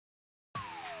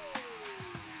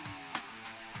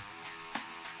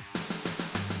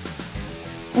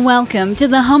Welcome to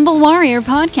the Humble Warrior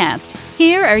Podcast.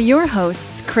 Here are your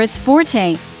hosts, Chris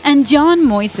Forte and John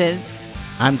Moises.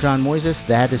 I'm John Moises.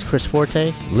 That is Chris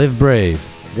Forte. Live brave.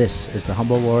 This is the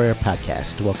Humble Warrior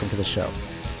Podcast. Welcome to the show.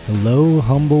 Hello,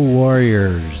 Humble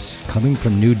Warriors. Coming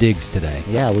from new digs today.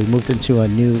 Yeah, we moved into a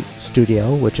new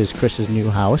studio, which is Chris's new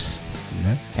house.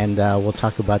 Yeah. And we'll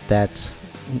talk about that.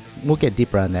 We'll get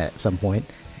deeper on that at some point.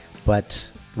 But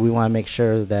we want to make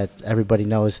sure that everybody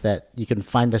knows that you can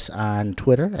find us on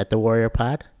Twitter at The Warrior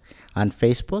Pod, on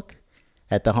Facebook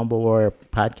at The Humble Warrior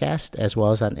Podcast, as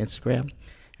well as on Instagram.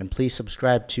 And please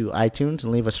subscribe to iTunes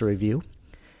and leave us a review.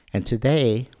 And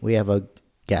today we have a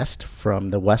guest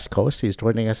from the West Coast. He's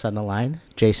joining us on the line,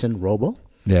 Jason Roble.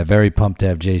 Yeah, very pumped to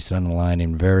have Jason on the line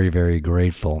and very, very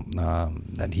grateful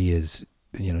that he is,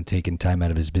 taking time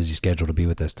out of his busy schedule to be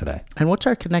with us today. And what's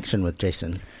our connection with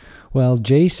Jason? Well,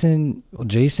 Jason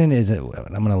is. I'm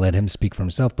going to let him speak for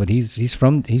himself, but he's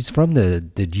from the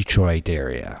Detroit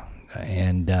area,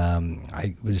 and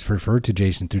I was referred to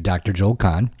Jason through Dr. Joel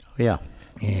Kahn. Yeah,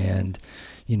 and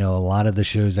a lot of the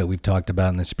shows that we've talked about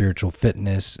in the spiritual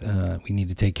fitness, we need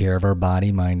to take care of our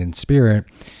body, mind, and spirit.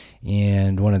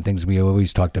 And one of the things we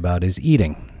always talked about is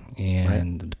eating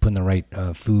and putting the right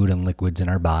food and liquids in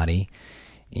our body.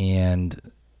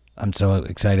 And I'm so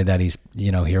excited that he's,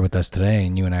 here with us today.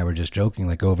 And you and I were just joking,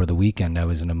 like over the weekend, I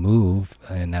was in a move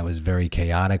and that was very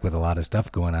chaotic with a lot of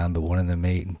stuff going on. But one of the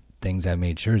main things I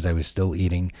made sure is I was still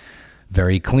eating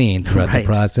very clean throughout the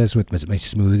process with my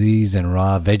smoothies and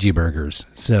raw veggie burgers.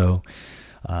 So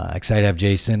excited to have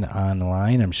Jason on the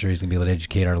line. I'm sure he's going to be able to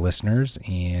educate our listeners,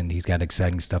 and he's got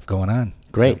exciting stuff going on.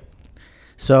 Great.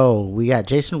 So we got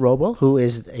Jason Roble, who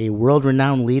is a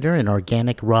world-renowned leader in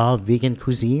organic, raw, vegan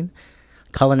cuisine,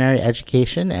 culinary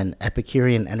education, and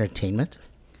Epicurean entertainment.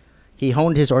 He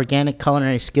honed his organic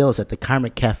culinary skills at the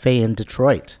Karmic Cafe in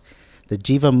Detroit, the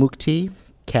Jiva Mukti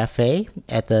Cafe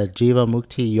at the Jiva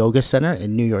Mukti Yoga Center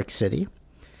in New York City.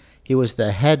 He was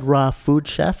the head raw food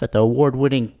chef at the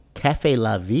award-winning Cafe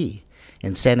La Vie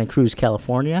in Santa Cruz,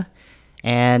 California.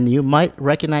 And you might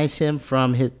recognize him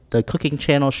from the cooking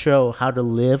channel show How to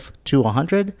Live to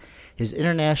 100, his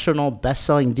international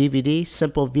best-selling DVD,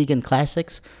 Simple Vegan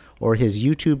Classics, or his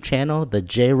YouTube channel, The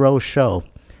J. Rowe Show.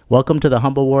 Welcome to the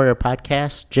Humble Warrior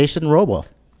Podcast, Jason Roble.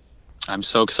 I'm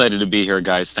so excited to be here,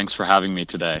 guys. Thanks for having me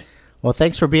today. Well,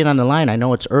 thanks for being on the line. I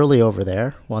know it's early over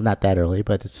there. Well, not that early,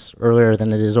 but it's earlier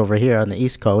than it is over here on the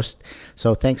East Coast.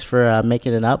 So thanks for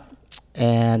making it up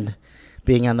and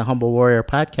being on the Humble Warrior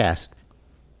Podcast.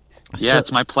 Yeah,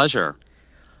 it's my pleasure.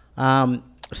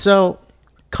 So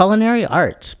culinary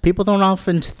arts. People don't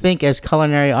often think as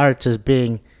culinary arts as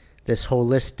being this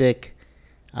holistic,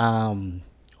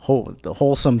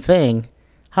 wholesome thing.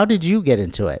 How did you get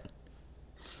into it?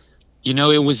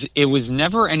 It was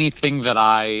never anything that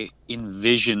I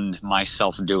envisioned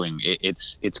myself doing.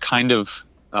 It's kind of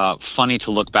funny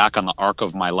to look back on the arc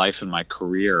of my life and my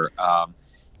career.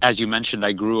 As you mentioned,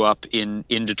 I grew up in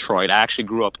Detroit. I actually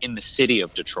grew up in the city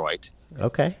of Detroit.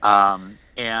 Okay.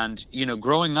 And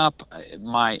growing up,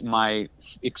 my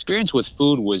experience with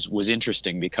food was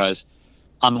interesting because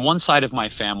on one side of my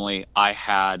family, I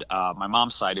had my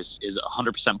mom's side is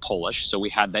 100% Polish, so we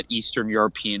had that Eastern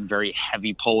European, very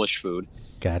heavy Polish food.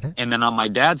 Got it. And then on my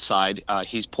dad's side,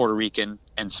 he's Puerto Rican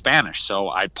and Spanish, so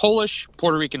I had Polish,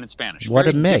 Puerto Rican, and Spanish. What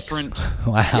very a mix! Different.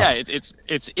 Wow. Yeah,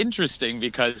 it's interesting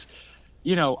because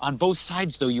on both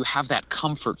sides though you have that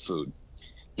comfort food.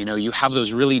 You have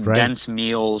those really dense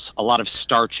meals, a lot of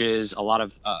starches, a lot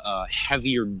of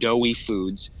heavier doughy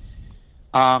foods.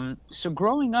 So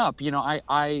growing up,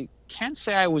 I can't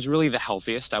say I was really the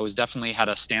healthiest. I was definitely had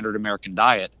a standard American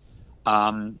diet.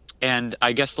 And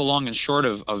I guess the long and short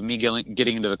of me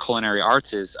getting into the culinary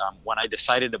arts is when I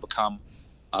decided to become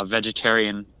a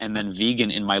vegetarian and then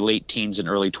vegan in my late teens and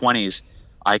early 20s,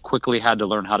 I quickly had to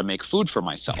learn how to make food for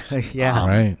myself. Yeah.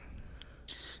 Right.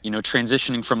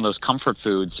 Transitioning from those comfort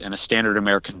foods and a standard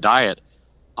American diet,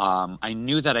 I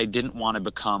knew that I didn't want to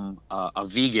become a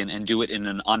vegan and do it in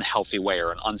an unhealthy way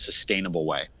or an unsustainable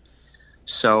way.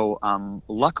 So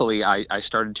luckily, I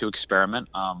started to experiment.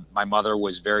 My mother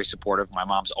was very supportive. My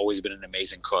mom's always been an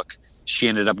amazing cook. She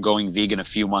ended up going vegan a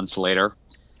few months later.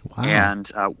 Wow.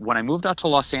 And when I moved out to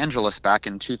Los Angeles back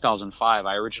in 2005,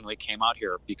 I originally came out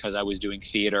here because I was doing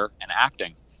theater and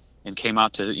acting and came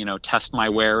out to, test my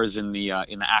wares in the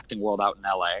acting world out in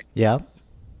LA. Yeah.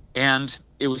 And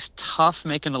it was tough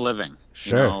making a living.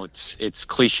 Sure. It's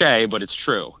cliche, but it's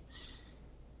true.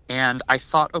 And I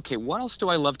thought, okay, what else do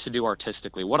I love to do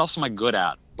artistically? What else am I good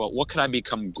at? But what could I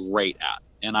become great at?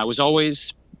 And I was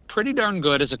always pretty darn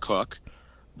good as a cook,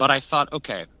 but I thought,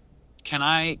 okay, can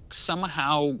I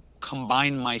somehow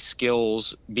combine my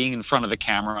skills being in front of the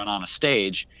camera and on a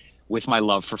stage with my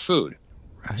love for food.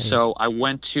 Right. So I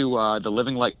went to the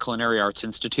Living Light Culinary Arts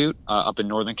Institute up in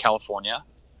Northern California,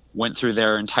 went through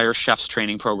their entire chef's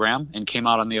training program, and came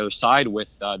out on the other side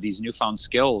with these newfound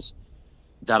skills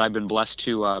that I've been blessed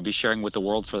to be sharing with the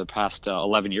world for the past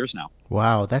 11 years now.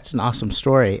 Wow, that's an awesome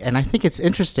story. And I think it's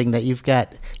interesting that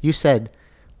you said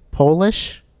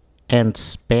Polish and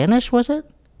Spanish, was it?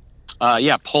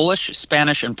 Yeah, Polish,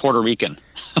 Spanish, and Puerto Rican.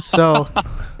 So,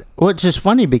 which is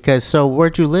funny because, so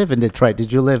where'd you live in Detroit?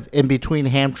 Did you live in between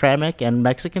Hamtramck and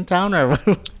Mexican Town? Or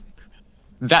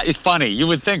That is funny. You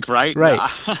would think, right? Right.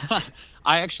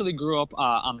 I actually grew up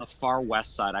on the far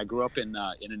west side. I grew up in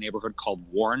a neighborhood called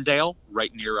Warrendale,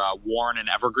 right near Warren and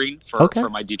Evergreen, for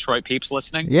my Detroit peeps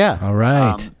listening. Yeah. All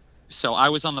right. So I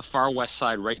was on the far west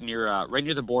side, right near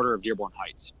the border of Dearborn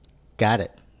Heights. Got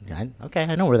it. Okay,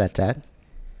 I know where that's at.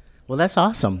 Well, that's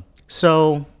awesome.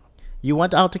 So you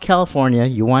went out to California.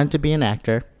 You wanted to be an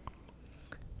actor.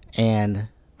 And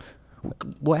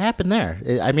what happened there?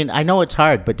 I mean, I know it's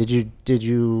hard, but did you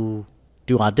do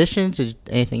auditions? Did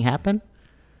anything happen?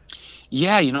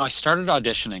 Yeah, I started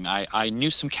auditioning. I knew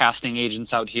some casting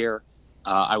agents out here.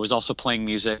 I was also playing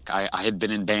music. I had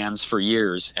been in bands for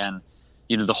years. And,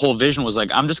 the whole vision was like,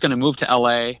 I'm just going to move to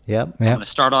LA. Yep. I'm going to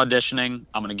start auditioning.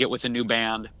 I'm going to get with a new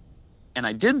band. And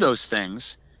I did those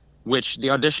things, which the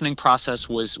auditioning process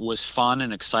was fun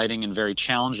and exciting and very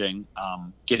challenging.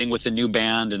 Getting with a new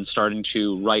band and starting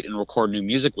to write and record new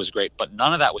music was great, but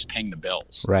none of that was paying the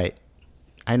bills. Right.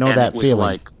 I know and that it was feeling.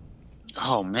 Like,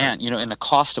 oh man, and the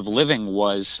cost of living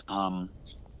was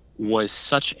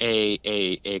such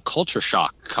a culture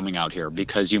shock coming out here,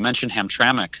 because you mentioned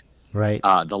Hamtramck. Right.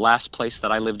 The last place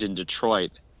that I lived in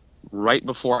Detroit, right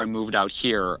before I moved out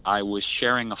here, I was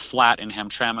sharing a flat in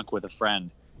Hamtramck with a friend.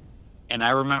 And I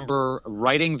remember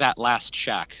writing that last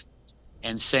check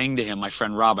and saying to him, my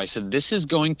friend Rob, I said, this is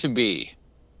going to be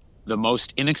the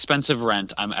most inexpensive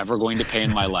rent I'm ever going to pay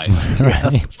in my life.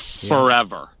 Right.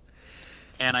 Forever.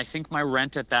 And I think my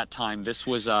rent at that time, this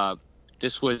was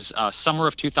summer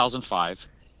of 2005.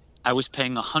 I was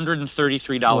paying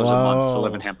 $133 a month to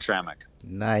live in Hamtramck.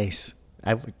 Nice.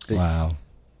 Wow.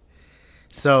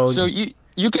 So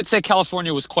you could say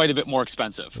California was quite a bit more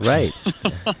expensive. Right.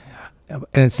 And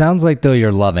it sounds like, though,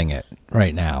 you're loving it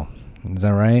right now. Is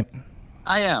that right?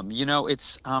 I am.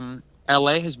 It's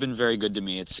LA has been very good to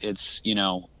me. It's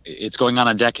going on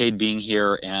a decade being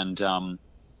here, and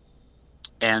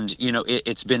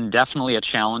it's been definitely a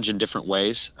challenge in different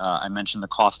ways. I mentioned the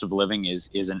cost of living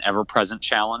is an ever-present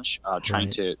challenge, trying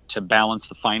to balance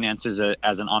the finances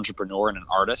as an entrepreneur and an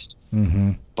artist.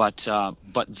 Mm-hmm. But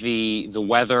the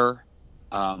weather,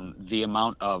 the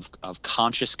amount of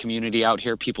conscious community out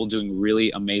here, people doing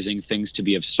really amazing things to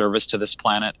be of service to this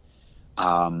planet,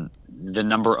 the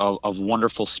number of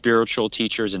wonderful spiritual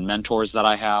teachers and mentors that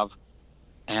I have,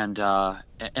 and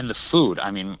the food.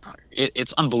 I mean,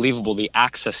 it's unbelievable, the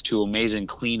access to amazing,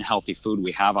 clean, healthy food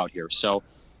we have out here. So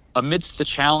amidst the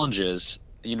challenges,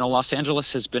 Los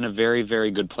Angeles has been a very,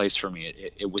 very good place for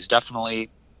me. It was definitely,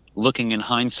 looking in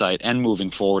hindsight and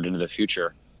moving forward into the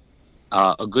future,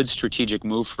 a good strategic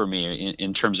move for me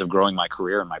in terms of growing my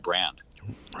career and my brand.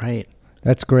 Right.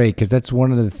 That's great, because that's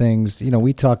one of the things,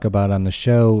 we talk about on the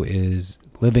show, is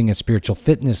living a spiritual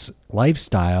fitness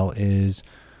lifestyle is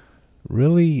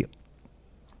really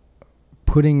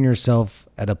putting yourself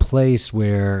at a place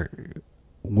where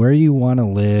you want to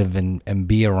live and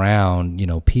be around,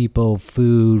 people,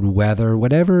 food, weather,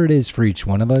 whatever it is for each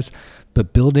one of us,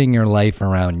 but building your life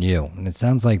around you. And it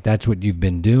sounds like that's what you've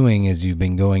been doing, is you've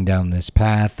been going down this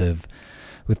path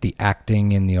with the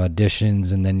acting and the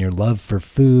auditions, and then your love for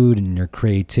food and your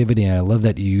creativity. And I love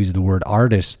that you use the word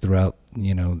artist throughout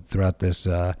this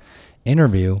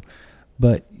interview.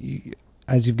 But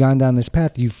as you've gone down this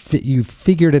path, you've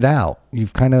figured it out.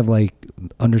 You've kind of like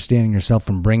understanding yourself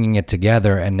and bringing it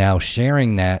together, and now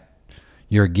sharing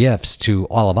your gifts to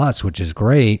all of us, which is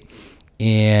great.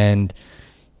 And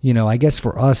I guess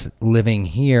for us living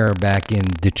here back in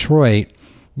Detroit,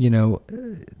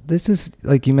 this is,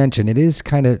 like you mentioned, it is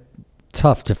kind of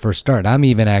tough to first start. I'm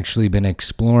even actually been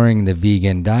exploring the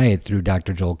vegan diet through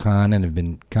Dr. Joel Kahn, and have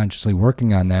been consciously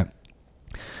working on that.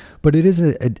 But it is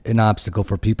an obstacle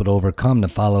for people to overcome, to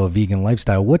follow a vegan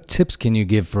lifestyle. What tips can you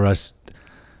give for us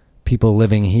people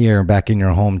living here back in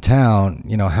your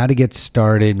hometown, how to get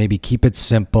started, maybe keep it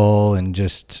simple and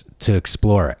just to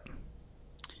explore it?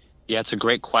 Yeah, it's a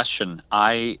great question.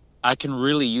 I can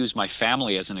really use my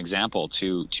family as an example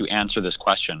to answer this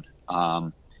question.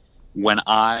 When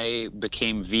I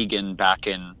became vegan back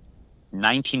in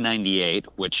 1998,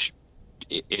 which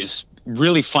is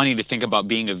really funny to think about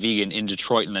being a vegan in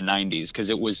Detroit in the 90s, because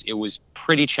it was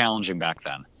pretty challenging back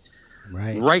then.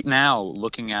 Right now,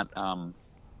 looking at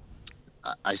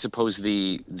I suppose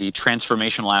the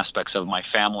transformational aspects of my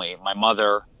family, my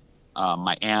mother,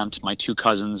 my aunt, my 2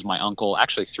 cousins, my uncle,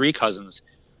 actually 3 cousins,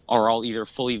 are all either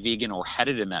fully vegan or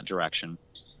headed in that direction.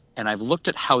 And I've looked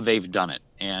at how they've done it,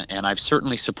 and I've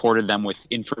certainly supported them with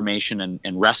information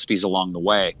and recipes along the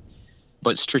way.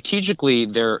 But strategically,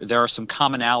 there are some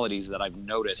commonalities that I've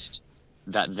noticed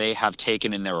that they have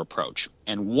taken in their approach.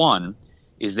 And one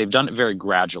is they've done it very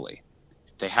gradually.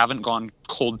 They haven't gone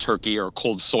cold turkey or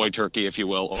cold soy turkey, if you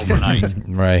will, overnight.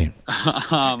 Right.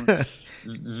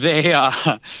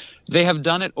 They have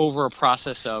done it over a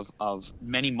process of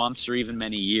many months or even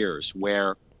many years,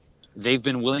 where they've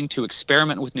been willing to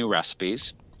experiment with new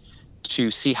recipes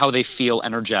to see how they feel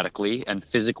energetically and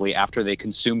physically after they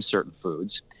consume certain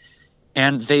foods.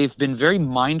 And they've been very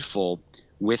mindful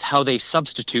with how they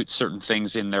substitute certain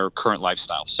things in their current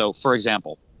lifestyle. So, for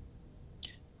example,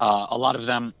 a lot of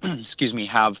them,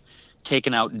 have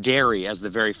taken out dairy as the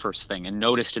very first thing and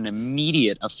noticed an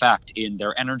immediate effect in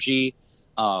their energy,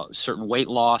 certain weight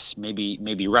loss,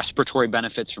 maybe respiratory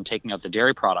benefits from taking out the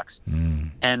dairy products.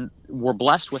 And we're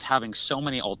blessed with having so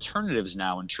many alternatives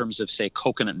now in terms of, say,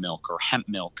 coconut milk or hemp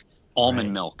milk,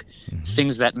 almond milk,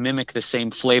 things that mimic the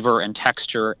same flavor and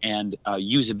texture and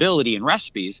usability in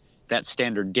recipes that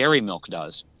standard dairy milk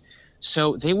does.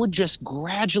 So they would just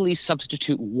gradually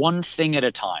substitute one thing at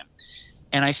a time.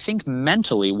 And I think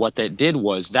mentally what that did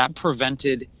was that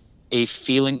prevented a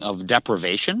feeling of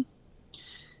deprivation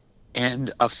and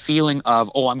a feeling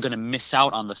of, oh, I'm going to miss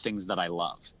out on the things that I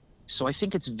love. So I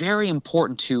think it's very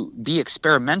important to be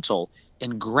experimental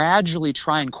and gradually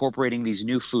try incorporating these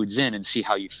new foods in and see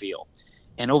how you feel.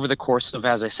 And over the course of,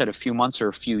 as I said, a few months or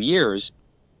a few years,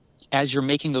 as you're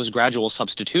making those gradual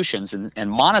substitutions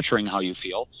and monitoring how you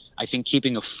feel, I think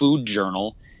keeping a food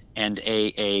journal and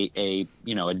a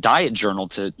diet journal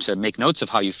to make notes of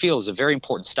how you feel is a very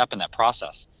important step in that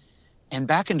process. And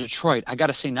back in Detroit, I got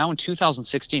to say, now in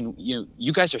 2016,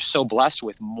 you guys are so blessed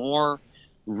with more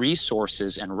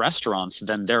resources and restaurants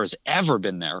than there has ever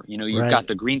been there. You've got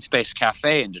the Green Space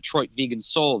Cafe and Detroit Vegan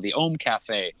Soul, the Ohm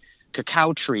Cafe,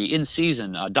 Cacao Tree, In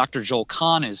Season. Dr. Joel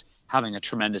Kahn is having a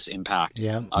tremendous impact.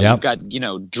 You've got,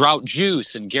 Drought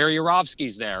Juice and Gary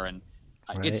Yorovsky's there. And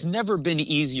it's never been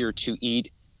easier to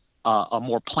eat a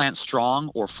more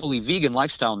plant-strong or fully vegan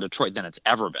lifestyle in Detroit than it's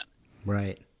ever been.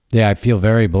 Right. Yeah, I feel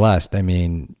very blessed. I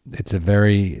mean, this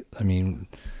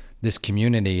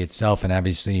community itself, and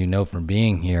obviously, from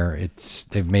being here,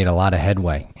 they've made a lot of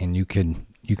headway, and you can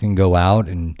go out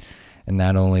and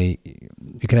not only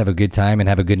you can have a good time and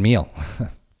have a good meal.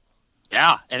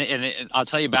 Yeah, and I'll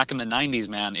tell you, back in the 90s,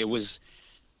 man,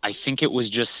 I think it was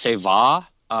just Seva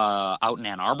out in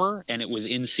Ann Arbor, and it was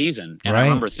In Season. And I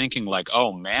remember thinking like,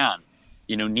 oh man,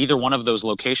 neither one of those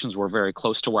locations were very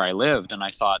close to where I lived. And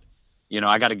I thought,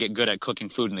 I got to get good at cooking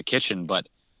food in the kitchen. But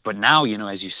now,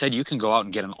 as you said, you can go out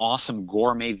and get an awesome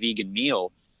gourmet vegan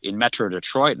meal in Metro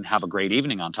Detroit and have a great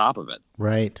evening on top of it.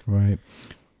 Right.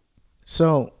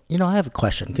 So, I have a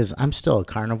question, because I'm still a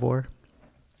carnivore.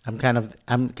 I'm kind of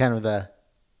the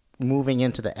moving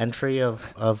into the entry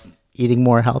of eating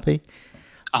more healthy.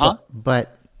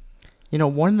 But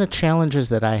one of the challenges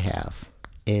that I have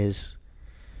is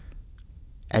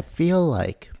I feel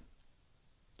like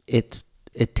it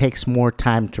takes more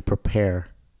time to prepare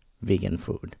vegan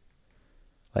food.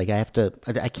 Like I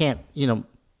can't,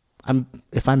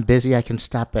 if I'm busy, I can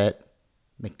stop at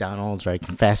McDonald's or a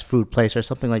fast food place or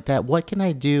something like that. What can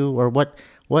I do, or what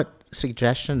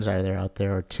suggestions are there out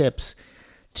there, or tips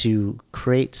to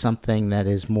create something that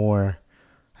is more,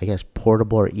 I guess,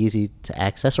 portable or easy to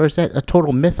access? Or is that a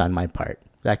total myth on my part?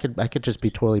 I could just be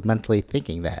totally mentally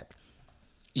thinking that.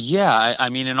 Yeah, I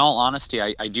mean, in all honesty,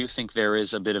 I do think there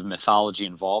is a bit of mythology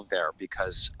involved there,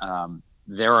 because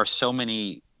there are so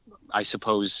many, I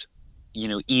suppose,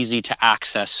 easy to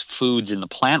access foods in the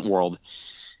plant world.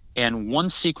 And one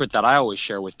secret that I always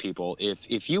share with people,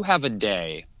 if you have a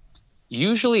day,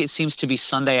 usually it seems to be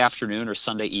Sunday afternoon or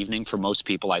Sunday evening for most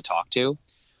people I talk to,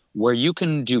 where you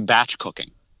can do batch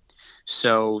cooking.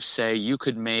 So say you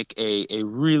could make a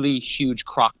really huge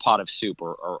crock pot of soup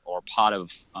or pot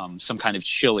of some kind of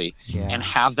chili, and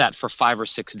have that for 5 or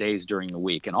 6 days during the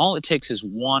week. And all it takes is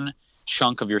one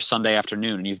chunk of your Sunday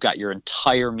afternoon, and you've got your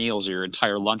entire meals or your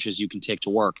entire lunches you can take to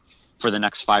work for the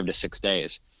next 5 to 6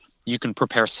 days. You can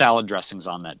prepare salad dressings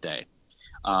on that day.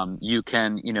 You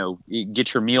can,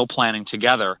 get your meal planning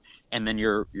together, and then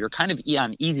you're kind of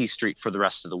on easy street for the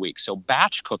rest of the week. So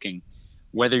batch cooking,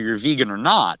 whether you're vegan or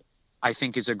not, I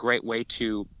think is a great way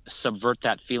to subvert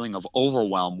that feeling of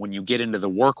overwhelm when you get into the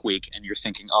work week and you're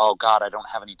thinking, oh God, I don't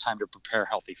have any time to prepare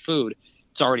healthy food.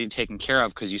 It's already taken care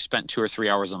of because you spent 2 or 3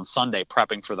 hours on Sunday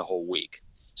prepping for the whole week.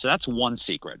 So that's one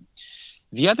secret.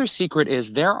 The other secret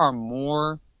is there are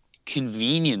more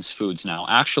convenience foods now,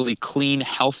 actually clean,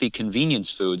 healthy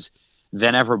convenience foods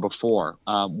than ever before.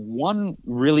 One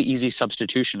really easy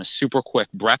substitution, a super quick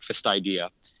breakfast idea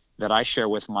that I share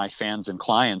with my fans and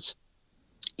clients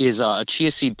is a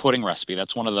chia seed pudding recipe.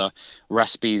 That's one of the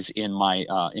recipes in my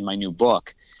new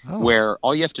book, where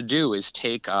all you have to do is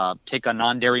take a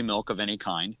non-dairy milk of any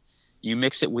kind. You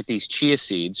mix it with these chia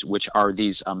seeds, which are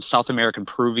these South American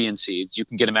Peruvian seeds. You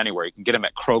can get them anywhere. You can get them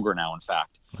at Kroger now, in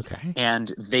fact. Okay.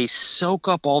 And they soak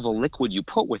up all the liquid you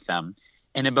put with them,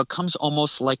 and it becomes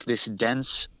almost like this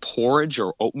dense porridge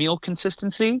or oatmeal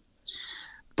consistency.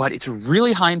 But it's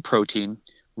really high in protein,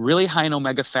 really high in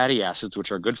omega fatty acids,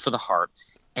 which are good for the heart,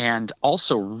 and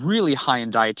also really high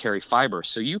in dietary fiber.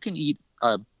 So you can eat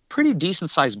a pretty decent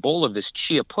sized bowl of this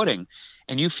chia pudding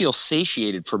and you feel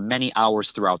satiated for many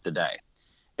hours throughout the day.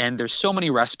 And there's so many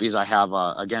recipes I have,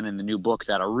 again, in the new book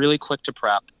that are really quick to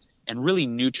prep and really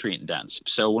nutrient dense.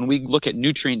 So when we look at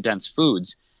nutrient dense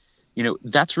foods,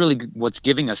 that's really what's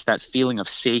giving us that feeling of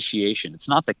satiation. It's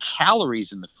not the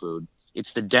calories in the food,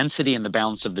 it's the density and the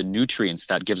balance of the nutrients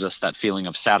that gives us that feeling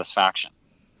of satisfaction.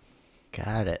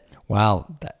 Got it.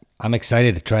 Wow, I'm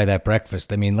excited to try that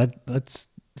breakfast. I mean,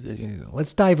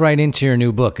 let's dive right into your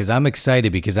new book, because I'm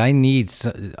excited because I need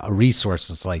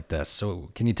resources like this. So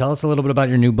can you tell us a little bit about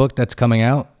your new book that's coming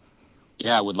out?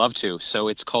 Yeah, I would love to. So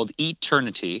it's called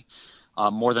Eaternity,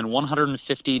 more than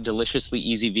 150 deliciously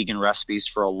easy vegan recipes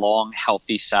for a long,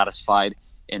 healthy, satisfied,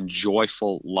 and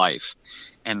joyful life.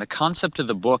 And the concept of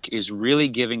the book is really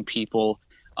giving people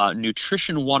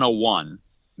Nutrition 101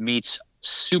 meets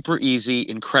super easy,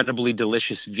 incredibly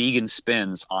delicious vegan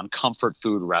spins on comfort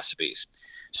food recipes.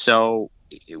 So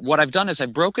what I've done is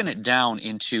I've broken it down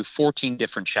into 14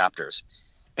 different chapters.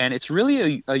 And it's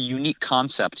really a unique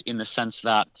concept in the sense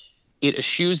that it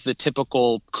eschews the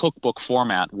typical cookbook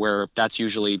format where that's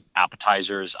usually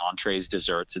appetizers, entrees,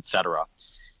 desserts, etc.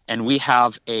 And we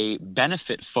have a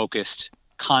benefit-focused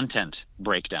content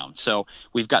breakdown. So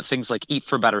we've got things like eat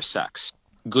for better sex,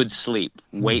 good sleep,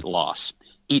 weight loss,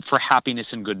 eat for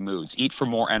happiness and good moods, eat for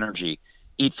more energy,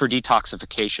 eat for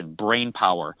detoxification, brain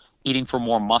power, eating for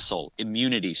more muscle,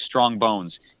 immunity, strong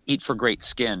bones, eat for great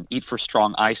skin, eat for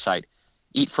strong eyesight,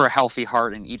 eat for a healthy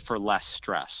heart, and eat for less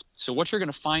stress. So what you're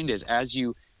going to find is as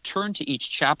you turn to each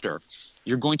chapter,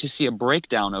 you're going to see a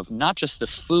breakdown of not just the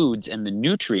foods and the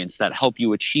nutrients that help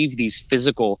you achieve these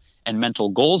physical and mental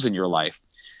goals in your life,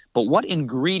 but what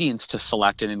ingredients to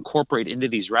select and incorporate into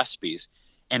these recipes,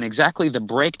 and exactly the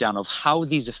breakdown of how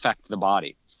these affect the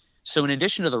body. So in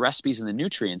addition to the recipes and the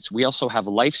nutrients, we also have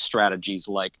life strategies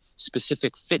like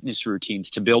specific fitness routines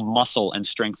to build muscle and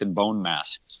strengthen bone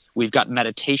mass. We've got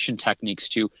meditation techniques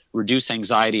to reduce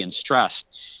anxiety and stress.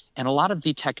 And a lot of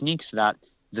the techniques that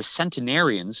the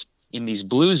centenarians in these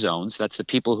blue zones, that's the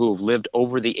people who have lived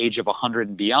over the age of 100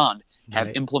 and beyond, have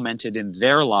implemented in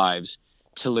their lives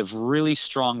to live really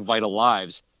strong, vital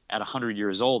lives at 100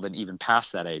 years old and even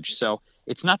past that age. So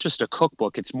it's not just a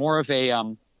cookbook. It's more of a,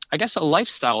 a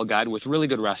lifestyle guide with really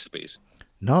good recipes.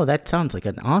 No, that sounds like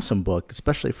an awesome book,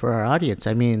 especially for our audience.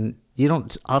 I mean, you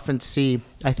don't often see,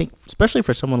 I think, especially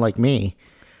for someone like me,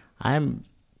 I'm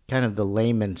kind of the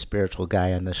layman spiritual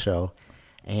guy on the show,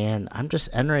 and I'm just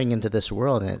entering into this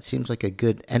world, and it seems like a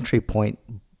good entry point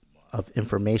of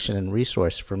information and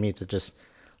resource for me to just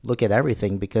look at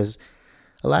everything, because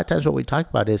a lot of times what we talk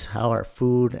about is how our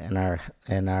food and our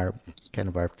kind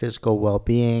of our physical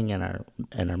well-being and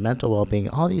our mental well-being,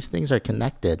 all these things are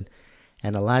connected.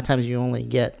 And a lot of times you only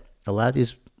get a lot of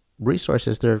these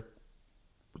resources, they're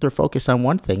focused on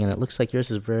one thing, and it looks like yours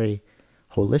is very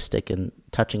holistic and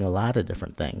touching a lot of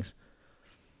different things.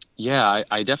 Yeah,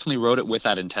 I definitely wrote it with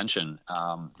that intention,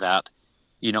 that,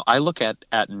 I look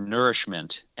at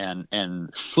nourishment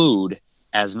and food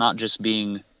as not just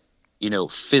being,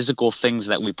 physical things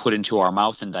that we put into our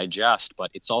mouth and digest,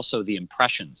 but it's also the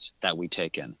impressions that we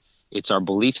take in. It's our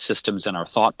belief systems and our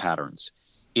thought patterns.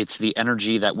 It's the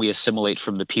energy that we assimilate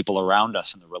from the people around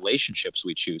us and the relationships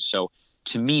we choose. So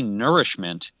to me,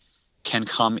 nourishment can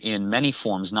come in many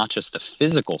forms, not just the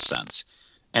physical sense.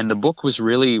 And the book was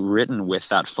really written with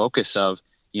that focus of,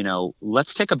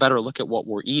 let's take a better look at what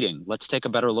we're eating. Let's take a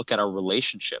better look at our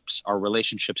relationships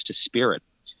to spirit,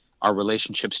 our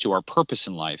relationships to our purpose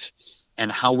in life, and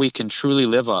how we can truly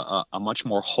live a much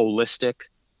more holistic,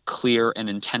 clear, and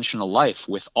intentional life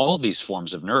with all these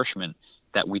forms of nourishment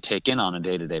that we take in on a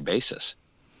day-to-day basis.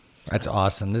 That's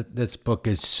awesome. This book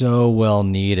is so well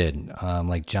needed.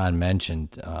 Like John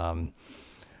mentioned,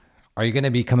 are you going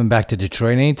to be coming back to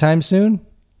Detroit anytime soon?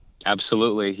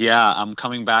 Absolutely. Yeah, I'm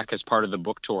coming back as part of the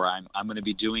book tour. I'm going to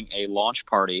be doing a launch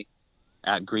party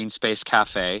at Green Space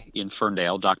Cafe in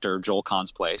Ferndale, Dr. Joel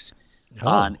Kahn's place,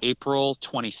 on April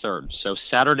 23rd. So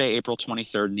Saturday, April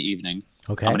 23rd in the evening.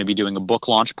 Okay. I'm going to be doing a book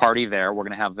launch party there. We're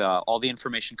going to have all the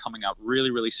information coming out really,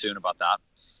 really soon about that.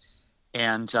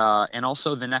 And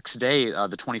also the next day,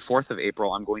 the 24th of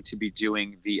April, I'm going to be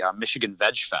doing the Michigan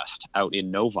Veg Fest out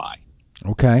in Novi.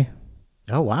 Okay.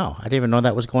 Oh, wow. I didn't even know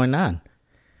that was going on.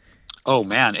 Oh,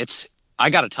 man. I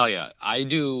got to tell you, I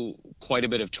do quite a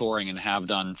bit of touring and have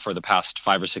done for the past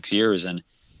 5 or 6 years. And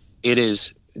it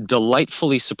is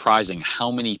delightfully surprising how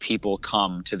many people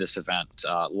come to this event.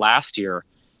 Last year,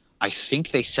 I think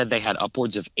they said they had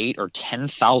upwards of 8,000 or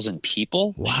 10,000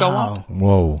 people show up.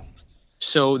 Whoa.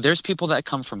 So there's people that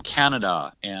come from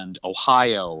Canada and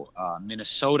Ohio,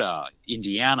 Minnesota,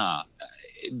 Indiana.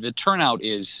 The turnout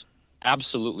is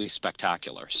absolutely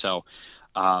spectacular. So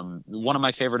one of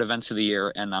my favorite events of the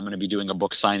year, and I'm going to be doing a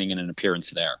book signing and an appearance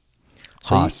there.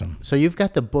 So Awesome. So you've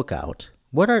got the book out.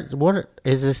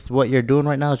 Is this what you're doing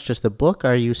right now? It's just a book?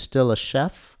 Are you still a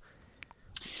chef?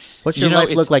 What's your life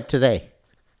look like today?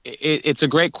 It's a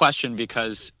great question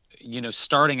because,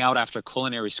 starting out after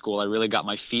culinary school, I really got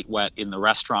my feet wet in the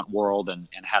restaurant world and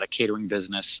had a catering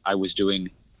business. I was doing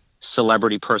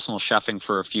celebrity personal chefing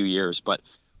for a few years, but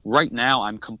right now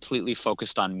I'm completely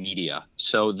focused on media.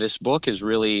 So this book is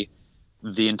really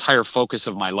the entire focus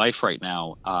of my life right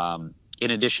now. In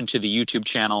addition to the YouTube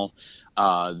channel,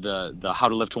 the How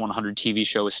to Live to 100 TV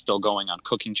show is still going on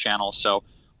Cooking Channel. So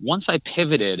once I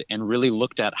pivoted and really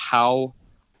looked at how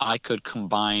I could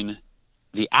combine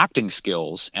the acting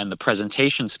skills and the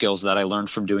presentation skills that I learned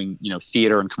from doing,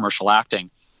 theater and commercial acting,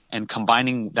 and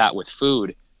combining that with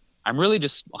food, I'm really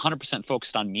just 100%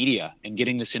 focused on media and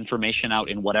getting this information out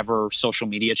in whatever social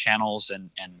media channels and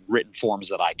written forms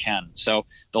that I can. So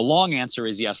the long answer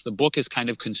is yes, the book is kind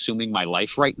of consuming my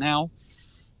life right now.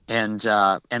 And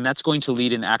that's going to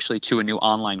lead in actually to a new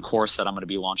online course that I'm going to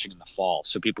be launching in the fall.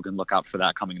 So people can look out for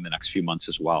that coming in the next few months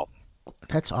as well.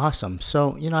 That's awesome.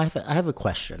 So, I have a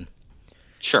question.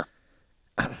 Sure.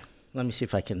 Let me see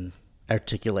if I can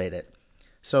articulate it.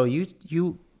 So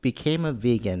you became a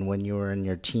vegan when you were in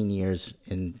your teen years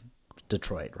in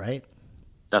Detroit, right?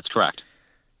 That's correct.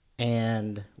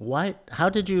 And how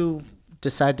did you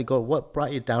decide to go? What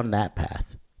brought you down that path?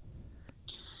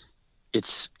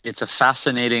 It's a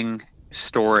fascinating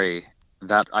story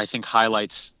that I think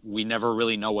highlights we never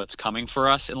really know what's coming for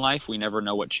us in life. We never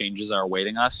know what changes are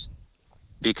awaiting us,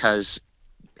 because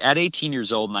at 18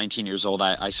 years old, 19 years old,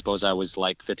 I suppose I was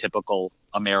like the typical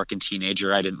American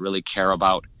teenager. I didn't really care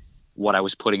about what I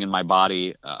was putting in my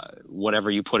body.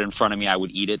 Whatever you put in front of me, I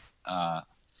would eat it.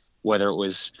 Whether it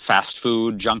was fast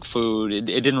food, junk food, it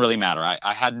didn't really matter.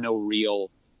 I had no real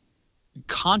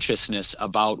consciousness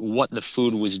about what the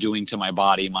food was doing to my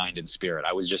body, mind, and spirit.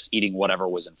 I was just eating whatever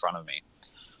was in front of me.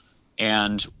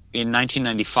 And in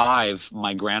 1995,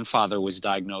 my grandfather was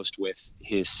diagnosed with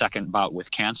his second bout with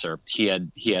cancer. He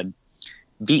had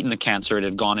beaten the cancer. It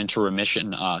had gone into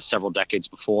remission several decades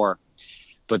before,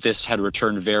 but this had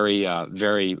returned very,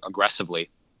 very aggressively.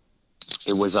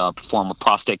 It was a form of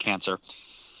prostate cancer,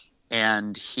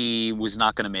 and he was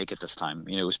not going to make it this time.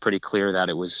 It was pretty clear that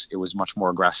it was much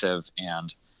more aggressive,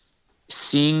 and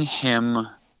seeing him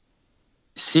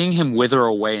wither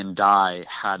away and die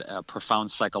had a profound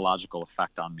psychological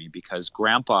effect on me, because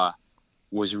Grandpa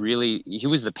was he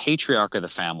was the patriarch of the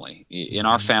family. In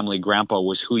our family, Grandpa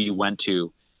was who you went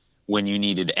to when you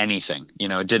needed anything.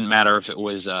 It didn't matter if it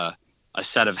was a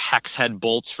set of hex head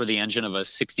bolts for the engine of a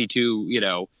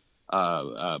 62,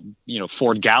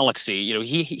 Ford Galaxy.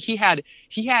 He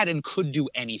had and could do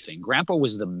anything. Grandpa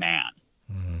was the man.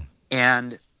 Mm-hmm.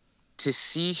 And to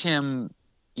see him,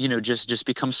 just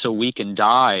become so weak and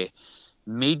die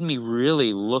made me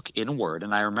really look inward.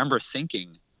 And I remember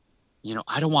thinking,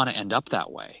 I don't want to end up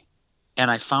that way.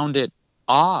 And I found it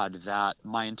odd that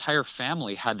my entire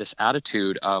family had this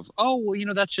attitude of, oh,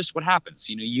 well, that's just what happens.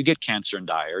 You get cancer and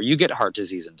die, or you get heart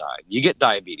disease and die. You get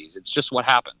diabetes. It's just what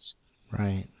happens.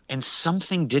 Right. And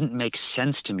something didn't make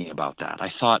sense to me about that. I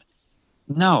thought,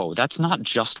 no, that's not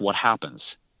just what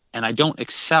happens. And I don't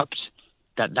accept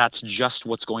that that's just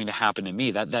what's going to happen to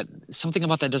me. That something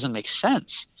about that doesn't make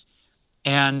sense.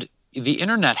 And the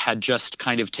internet had just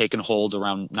kind of taken hold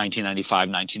around 1995,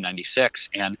 1996.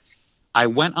 And I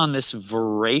went on this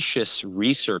voracious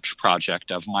research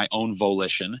project of my own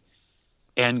volition,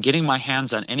 and getting my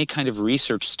hands on any kind of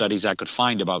research studies I could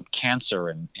find about cancer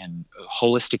and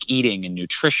holistic eating and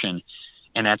nutrition.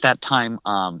 And at that time,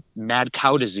 mad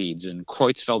cow disease and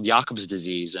Creutzfeldt-Jakob's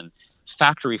disease and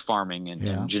factory farming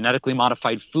and genetically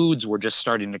modified foods were just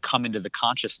starting to come into the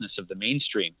consciousness of the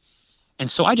mainstream. And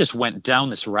so I just went down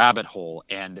this rabbit hole,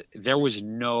 and there was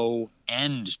no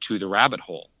end to the rabbit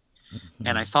hole. Mm-hmm.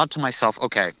 And I thought to myself,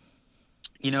 okay,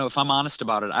 if I'm honest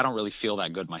about it, I don't really feel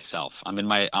that good myself. I'm in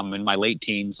my late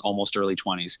teens, almost early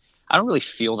 20s. I don't really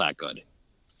feel that good.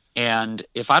 And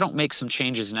if I don't make some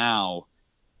changes now,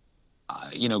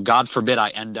 God forbid I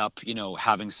end up,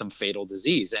 having some fatal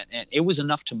disease. And it was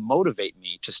enough to motivate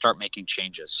me to start making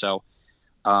changes. So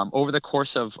over the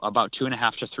course of about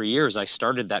 2.5 to 3 years, I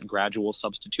started that gradual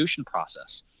substitution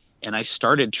process. And I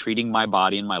started treating my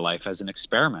body and my life as an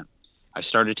experiment. I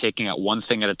started taking out one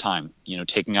thing at a time,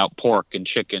 taking out pork and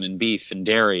chicken and beef and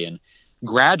dairy. And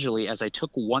gradually, as I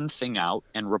took one thing out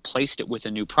and replaced it with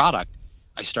a new product,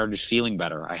 I started feeling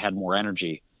better. I had more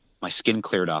energy. My skin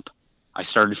cleared up. I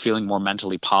started feeling more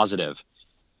mentally positive.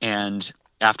 And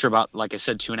after about, like I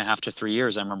said, 2.5 to 3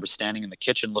 years, I remember standing in the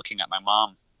kitchen looking at my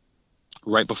mom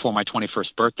right before my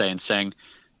 21st birthday and saying,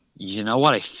 you know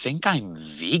what, I think I'm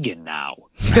vegan now.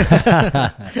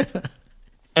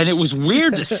 And it was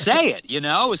weird to say it,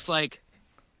 it's like,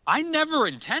 I never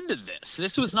intended this.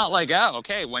 This was not like,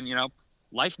 okay, when,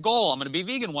 life goal, I'm going to be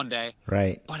vegan one day.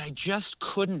 Right. But I just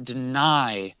couldn't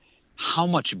deny how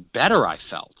much better I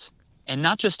felt. And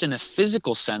not just in a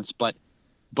physical sense, but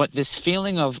this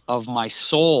feeling of my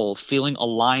soul feeling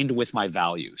aligned with my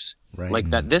values. Right. Like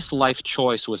that this life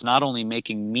choice was not only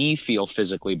making me feel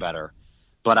physically better,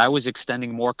 but I was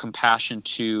extending more compassion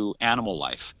to animal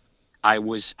life. I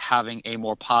was having a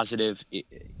more positive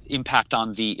impact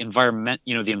on the environment,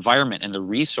 the environment and the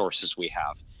resources we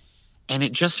have. And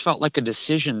it just felt like a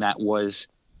decision that was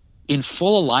in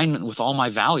full alignment with all my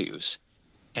values.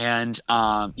 And,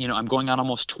 I'm going on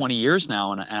almost 20 years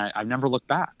now, and I've never looked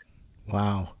back.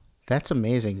 Wow. That's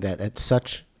amazing that at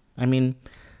such,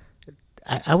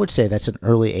 I would say that's an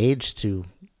early age to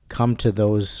come to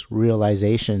those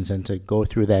realizations and to go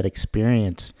through that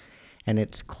experience. And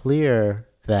it's clear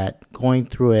that going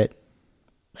through it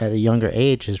at a younger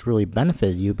age has really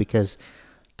benefited you, because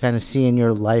kind of seeing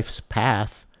your life's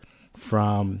path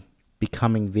from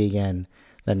becoming vegan,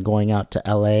 then going out to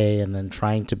LA, and then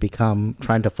trying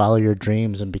to follow your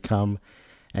dreams and become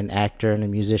an actor and a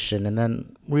musician, and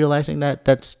then realizing that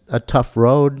that's a tough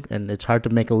road and it's hard to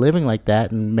make a living like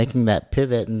that, and making that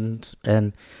pivot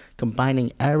and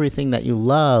combining everything that you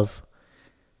love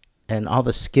and all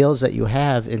the skills that you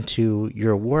have into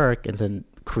your work and then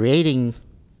creating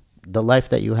the life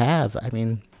that you have.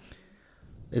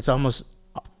 It's almost,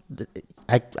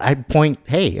 I'd point,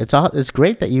 hey, it's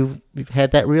great that you've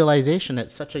had that realization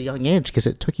at such a young age, because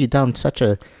it took you down such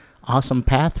a awesome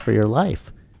path for your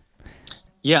life.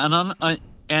 Yeah,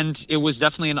 and it was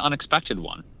definitely an unexpected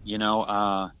one.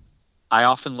 I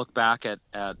often look back at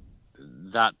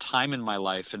that time in my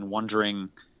life and wondering,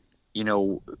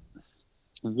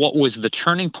 what was the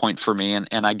turning point for me,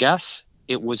 and I guess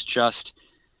it was just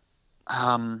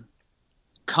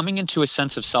coming into a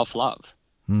sense of self-love.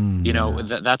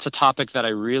 That's a topic that I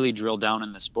really drill down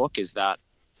in this book, is that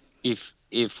if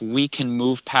we can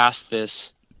move past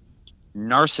this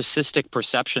narcissistic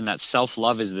perception that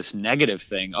self-love is this negative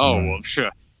thing. Well, sure,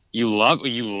 you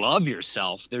love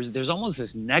yourself. There's almost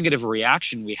this negative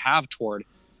reaction we have toward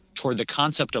the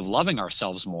concept of loving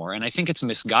ourselves more. And I think it's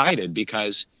misguided,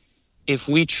 because if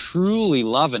we truly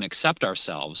love and accept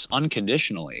ourselves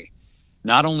unconditionally,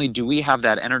 not only do we have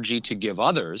that energy to give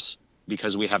others,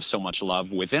 because we have so much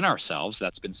love within ourselves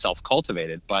that's been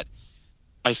self-cultivated, but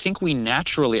I think we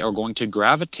naturally are going to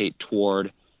gravitate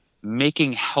toward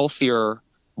making healthier,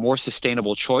 more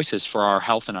sustainable choices for our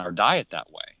health and our diet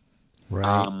that way.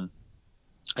 Right.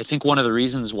 I think one of the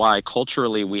reasons why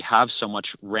culturally we have so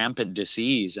much rampant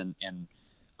disease and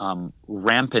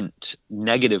rampant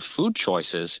negative food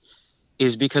choices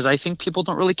is because I think people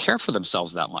don't really care for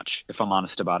themselves that much, if I'm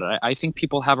honest about it. I think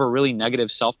people have a really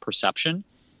negative self-perception,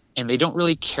 and they don't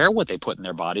really care what they put in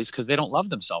their bodies because they don't love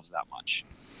themselves that much.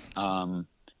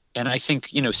 And I think,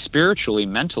 spiritually,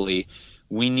 mentally,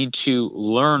 we need to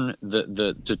learn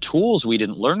the tools we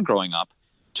didn't learn growing up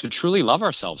to truly love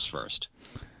ourselves first.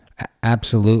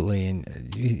 Absolutely.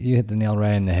 And you hit the nail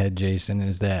right on the head, Jason,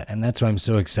 and that's why I'm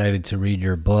so excited to read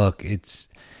your book. It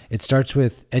starts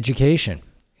with education.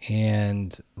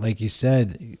 And like you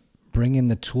said, bringing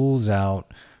the tools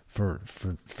out for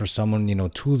someone,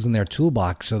 tools in their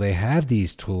toolbox, so they have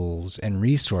these tools and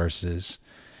resources,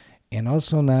 and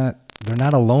also they're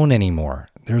not alone anymore.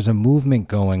 There's a movement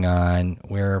going on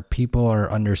where people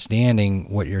are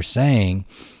understanding what you're saying,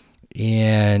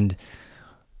 and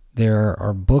there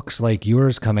are books like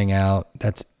yours coming out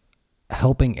that's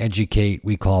helping educate,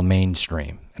 we call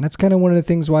mainstream. And that's kind of one of the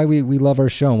things why we love our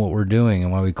show and what we're doing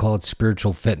and why we call it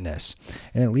spiritual fitness.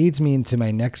 And it leads me into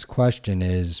my next question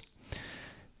is,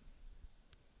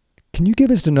 can you give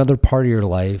us another part of your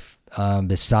life,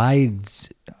 besides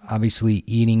obviously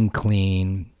eating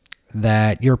clean,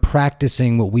 that you're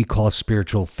practicing what we call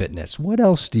spiritual fitness? What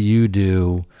else do you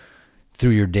do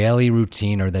through your daily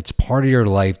routine or that's part of your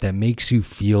life that makes you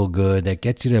feel good, that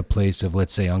gets you to a place of,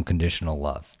 let's say, unconditional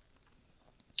love?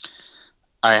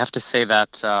 I have to say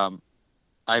that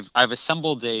I've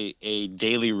assembled a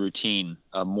daily routine,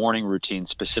 a morning routine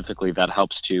specifically, that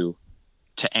helps to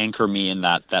anchor me in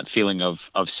that feeling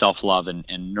of self-love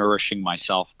and nourishing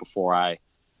myself before I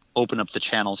open up the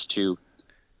channels to,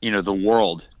 the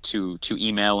world, to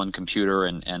email and computer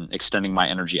and extending my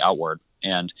energy outward.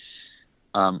 And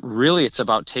really, it's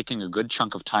about taking a good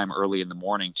chunk of time early in the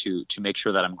morning to make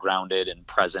sure that I'm grounded and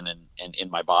present and in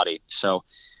my body. So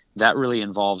that really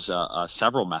involves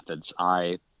several methods.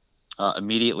 I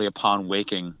immediately upon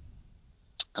waking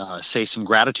say some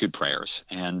gratitude prayers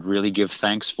and really give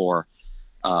thanks for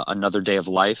another day of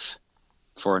life,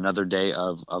 for another day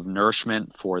of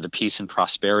nourishment, for the peace and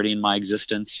prosperity in my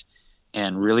existence.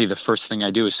 And really the first thing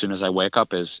I do as soon as I wake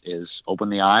up is open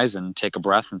the eyes and take a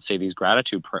breath and say these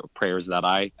gratitude prayers that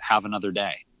I have another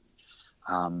day.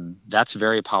 That's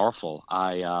very powerful.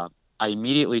 I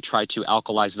immediately try to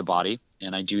alkalize the body,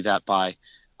 and I do that by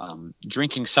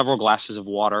drinking several glasses of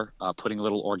water, putting a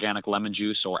little organic lemon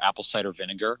juice or apple cider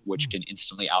vinegar, which can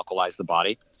instantly alkalize the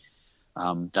body.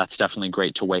 That's definitely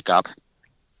great to wake up.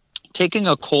 Taking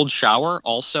a cold shower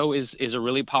also is a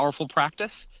really powerful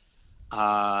practice.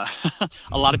 A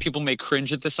lot of people may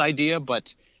cringe at this idea,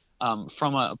 but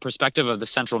from a perspective of the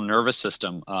central nervous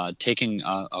system, taking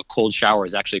a cold shower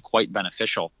is actually quite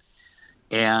beneficial.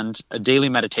 And a daily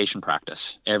meditation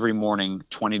practice. Every morning,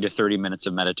 20 to 30 minutes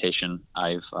of meditation.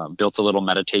 I've built a little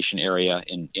meditation area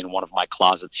in one of my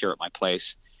closets here at my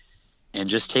place. And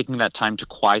just taking that time to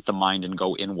quiet the mind and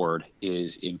go inward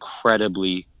is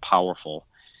incredibly powerful.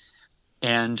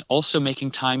 And also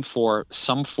making time for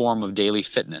some form of daily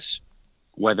fitness,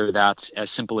 whether that's as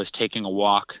simple as taking a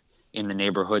walk in the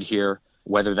neighborhood here,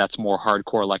 whether that's more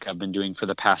hardcore like I've been doing for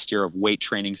the past year of weight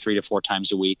training 3 to 4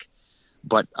 times a week.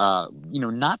 But,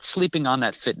 not sleeping on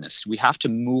that fitness. We have to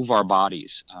move our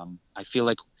bodies. I feel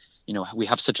like, we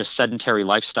have such a sedentary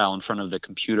lifestyle in front of the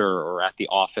computer or at the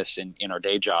office in our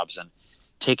day jobs. And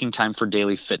taking time for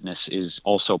daily fitness is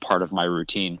also part of my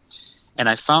routine. And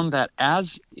I found that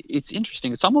it's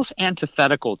interesting, it's almost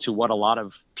antithetical to what a lot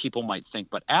of people might think.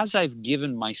 But as I've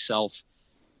given myself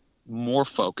more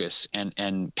focus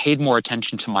and paid more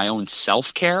attention to my own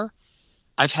self-care,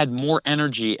 I've had more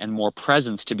energy and more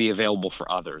presence to be available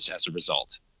for others as a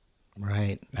result.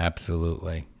 Right.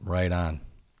 Absolutely. Right on.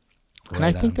 And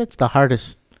I think that's the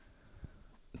hardest,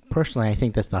 personally, I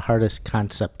think that's the hardest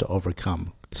concept to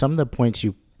overcome. Some of the points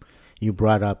you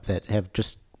brought up that have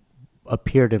just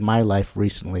appeared in my life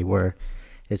recently, where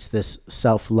it's this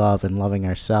self-love and loving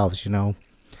ourselves,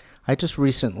 I just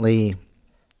recently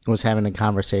was having a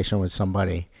conversation with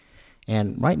somebody,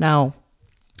 and right now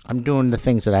I'm doing the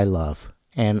things that I love.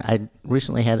 And I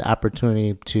recently had the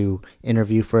opportunity to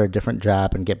interview for a different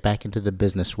job and get back into the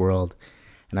business world.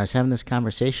 And I was having this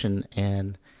conversation,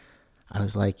 and I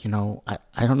was like, I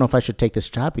don't know if I should take this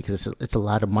job because it's a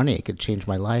lot of money. It could change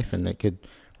my life, and it could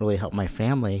really help my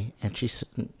family. And she said,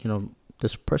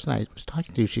 this person I was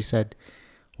talking to, she said,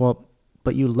 well,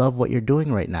 but you love what you're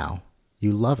doing right now.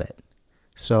 You love it.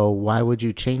 So why would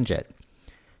you change it?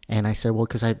 And I said, well,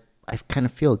 because I kind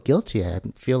of feel guilty. I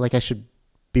feel like I should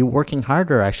be working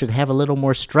harder. I should have a little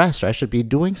more stress, or I should be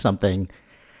doing something.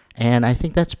 And I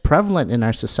think that's prevalent in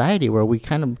our society, where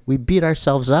we beat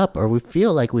ourselves up, or we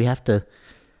feel like we have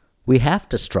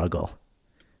to struggle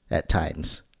at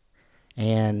times.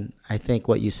 And I think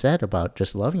what you said about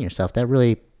just loving yourself, that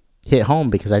really hit home,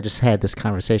 because I just had this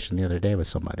conversation the other day with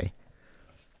somebody.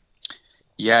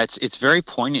 Yeah, it's very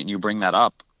poignant you bring that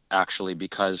up, actually,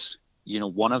 because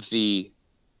one of the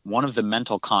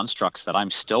mental constructs that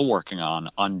I'm still working on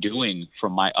undoing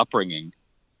from my upbringing,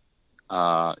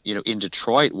 in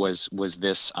Detroit was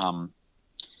this.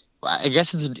 I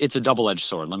guess it's a double-edged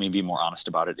sword. Let me be more honest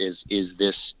about it. Is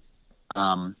this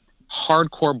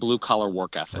hardcore blue-collar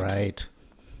work ethic? Right.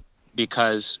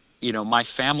 Because my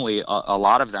family, a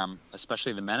lot of them,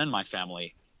 especially the men in my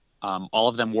family, all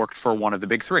of them worked for one of the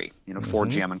big three. Ford,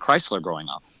 GM, and Chrysler growing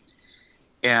up.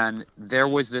 And there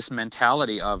was this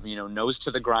mentality of, nose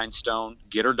to the grindstone,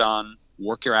 get her done,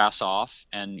 work your ass off,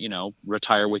 and,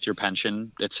 retire with your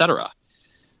pension, etc.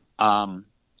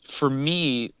 For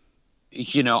me,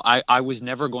 I was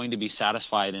never going to be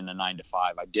satisfied in a 9 to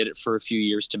 5. I did it for a few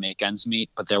years to make ends meet,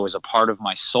 but there was a part of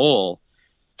my soul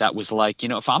that was like,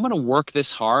 if I'm going to work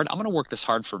this hard, I'm going to work this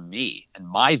hard for me and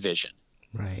my vision.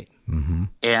 Right. Mm-hmm.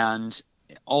 And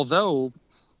although,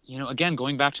 again,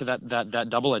 going back to that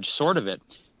double-edged sword of it,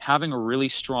 having a really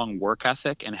strong work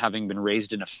ethic and having been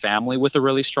raised in a family with a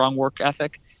really strong work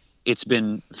ethic, it's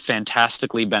been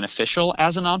fantastically beneficial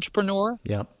as an entrepreneur.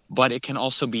 Yep. But it can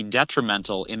also be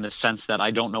detrimental in the sense that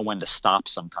I don't know when to stop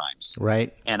sometimes.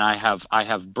 Right. And I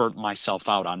have burnt myself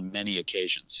out on many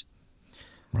occasions.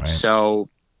 Right. So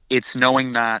it's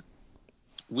knowing that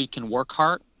we can work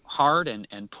hard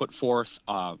and put forth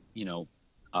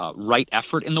right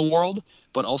effort in the world,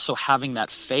 but also having that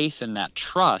faith and that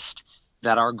trust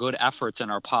that our good efforts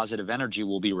and our positive energy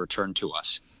will be returned to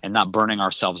us, and not burning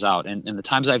ourselves out. And the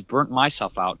times I've burnt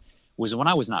myself out was when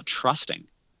I was not trusting.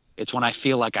 It's when I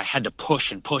feel like I had to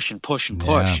push and push and push and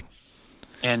push,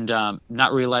 and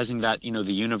not realizing that,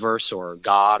 the universe or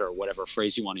God or whatever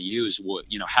phrase you want to use,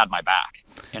 had my back.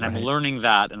 And I'm learning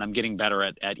that, and I'm getting better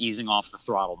at easing off the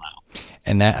throttle now.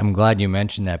 And that, I'm glad you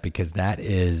mentioned that, because that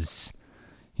is,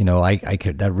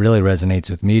 that really resonates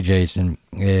with me, Jason,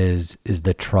 is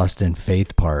the trust and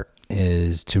faith part,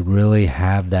 is to really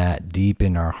have that deep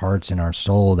in our hearts and our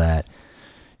soul that,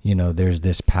 there's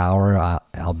this power,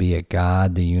 albeit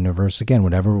God, the universe, again,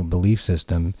 whatever belief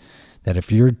system, that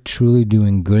if you're truly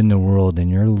doing good in the world and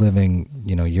you're living,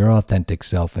 your authentic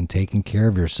self and taking care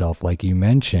of yourself, like you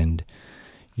mentioned,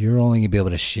 you're only going to be able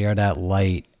to share that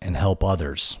light and help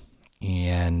others.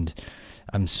 And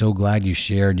I'm so glad you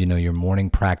shared, your morning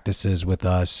practices with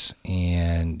us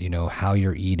and, how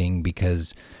you're eating,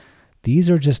 because these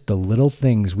are just the little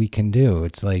things we can do.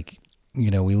 It's like,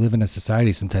 we live in a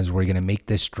society sometimes where we're going to make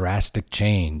this drastic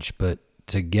change, but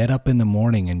to get up in the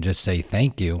morning and just say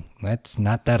thank you, that's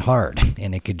not that hard.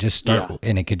 And it could just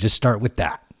start with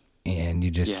that. And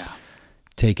you just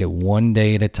take it one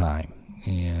day at a time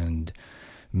and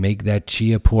make that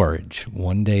chia porridge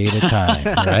one day at a time,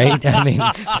 right? I mean,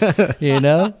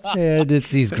 and it's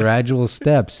these gradual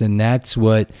steps. And that's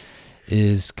what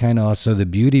is kind of also the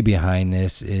beauty behind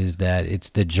this, is that it's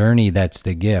the journey that's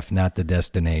the gift, not the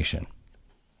destination.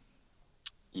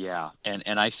 Yeah.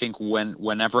 And I think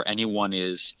whenever anyone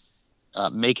is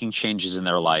making changes in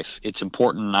their life, it's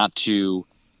important not to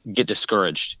get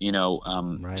discouraged.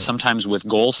 Sometimes with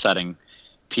goal setting,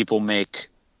 people make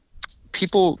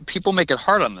it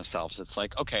hard on themselves. It's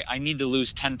like, okay, I need to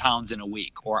lose 10 pounds in a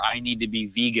week, or I need to be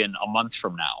vegan a month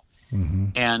from now.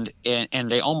 Mm-hmm.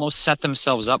 And they almost set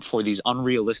themselves up for these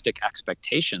unrealistic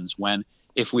expectations, when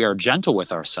if we are gentle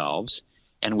with ourselves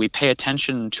and we pay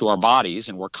attention to our bodies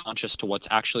and we're conscious to what's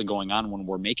actually going on when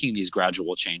we're making these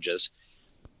gradual changes,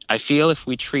 I feel if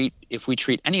we treat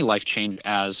any life change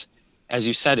as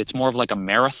you said, it's more of like a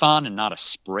marathon and not a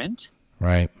sprint.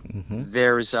 Right. Mm-hmm.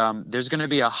 There's going to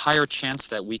be a higher chance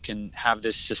that we can have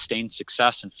this sustained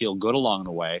success and feel good along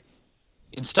the way,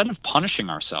 instead of punishing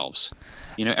ourselves.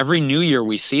 Every new year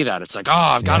we see that. It's like,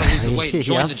 I've got to lose the weight and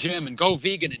join the gym and go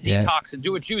vegan and detox and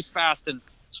do a juice fast and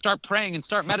start praying and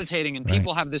start meditating. And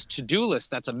people have this to-do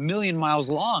list that's 1,000,000 miles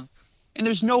long, and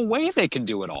there's no way they can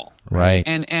do it all. Right.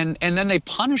 And then they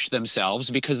punish themselves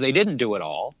because they didn't do it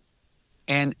all.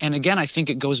 And again, I think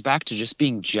it goes back to just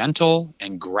being gentle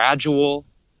and gradual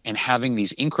and having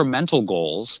these incremental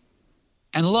goals.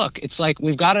 And look, it's like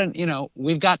we've got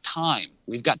time.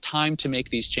 We've got time to make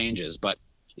these changes. But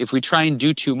if we try and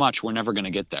do too much, we're never going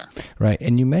to get there. Right.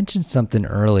 And you mentioned something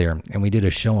earlier, and we did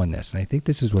a show on this, and I think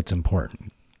this is what's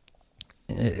important.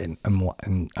 And I'm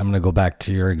going to go back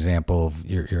to your example of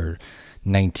your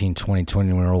 19, 20,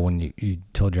 21-year-old when you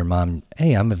told your mom,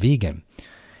 hey, I'm a vegan.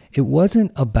 It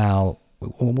wasn't about,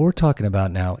 what we're talking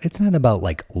about now, it's not about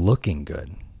like looking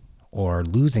good or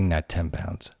losing that 10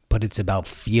 pounds, but it's about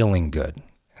feeling good.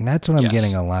 And that's what I'm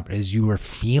getting a lot, is you were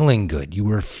feeling good. You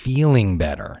were feeling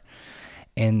better.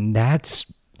 And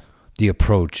that's the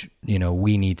approach,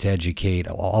 we need to educate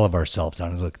all of ourselves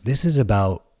on, is, look, this is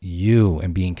about you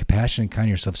and being compassionate and kind to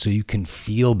yourself so you can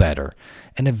feel better.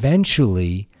 And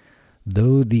eventually,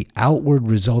 though, the outward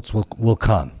results will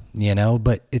come,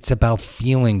 but it's about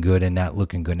feeling good and not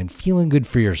looking good, and feeling good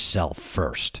for yourself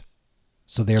first.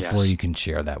 So therefore you can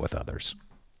share that with others.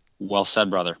 Well said,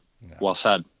 brother. Yeah. Well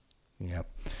said. Yep.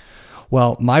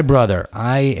 Well, my brother,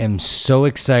 I am so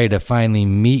excited to finally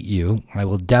meet you. I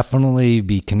will definitely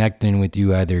be connecting with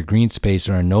you either GreenSpace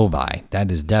or Novi. That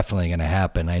is definitely going to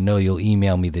happen. I know you'll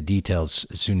email me the details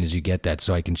as soon as you get that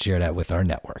so I can share that with our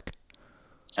network.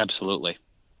 Absolutely.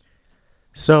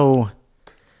 So,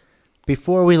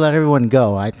 Before we let everyone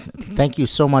go, I thank you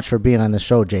so much for being on the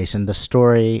show, Jason. The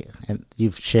story and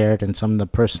you've shared and some of the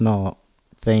personal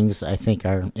things I think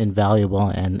are invaluable,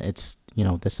 and it's,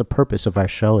 that's the purpose of our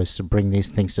show, is to bring these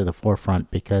things to the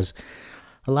forefront, because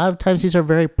a lot of times these are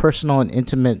very personal and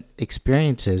intimate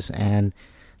experiences, and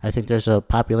I think there's a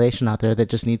population out there that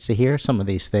just needs to hear some of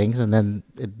these things, and then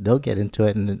they'll get into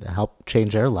it and help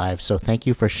change their lives. So thank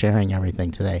you for sharing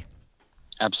everything today.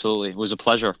 Absolutely. It was a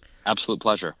pleasure. Absolute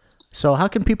pleasure. So how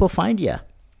can people find you?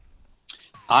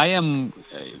 I am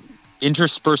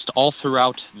interspersed all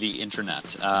throughout the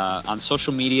internet. On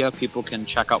social media, people can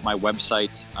check out my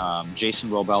website,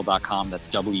 jasonrobel.com. That's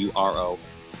WRO,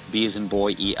 B as in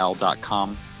boy,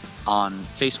 EL.com. On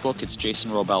Facebook, it's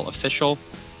Jason Robel Official.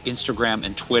 Instagram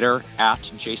and Twitter at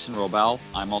Jason Robel.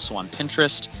 I'm also on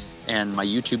Pinterest, and my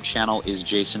YouTube channel is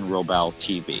Jason Robel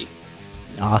TV.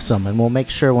 Awesome. And we'll make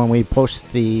sure when we post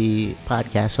the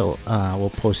podcast, we'll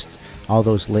post all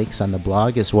those links on the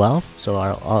blog as well, so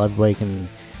everybody can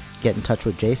get in touch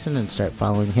with Jason and start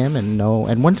following him and know.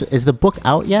 And is the book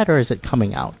out yet, or is it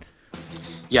coming out?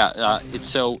 Yeah,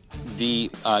 the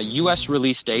U.S.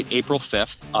 release date, April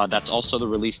 5th. That's also the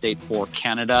release date for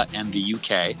Canada and the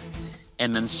U.K.,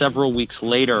 and then several weeks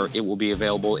later, it will be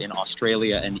available in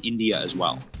Australia and India as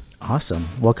well. Awesome.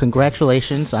 Well,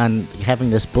 congratulations on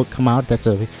having this book come out. That's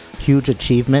a huge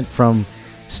achievement, from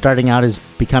starting out as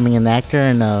becoming an actor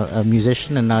and a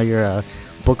musician, and now you're a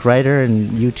book writer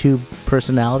and YouTube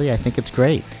personality. I think it's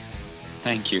great.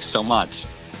 Thank you so much.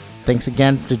 Thanks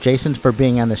again to Jason for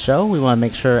being on the show. We want to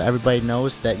make sure everybody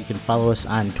knows that you can follow us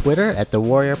on Twitter at The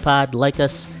Warrior Pod, like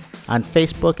us on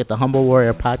Facebook at The Humble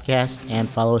Warrior Podcast, and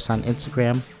follow us on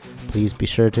Instagram. Please be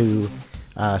sure to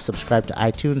subscribe to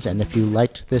iTunes, and if you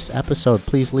liked this episode,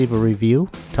 please leave a review.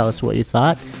 Tell us what you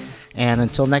thought. And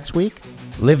until next week,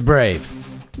 live brave.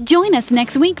 Join us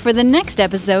next week for the next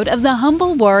episode of the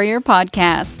Humble Warrior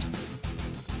Podcast.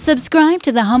 Subscribe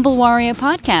to the Humble Warrior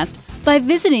Podcast by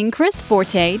visiting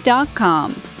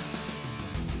chrisforte.com.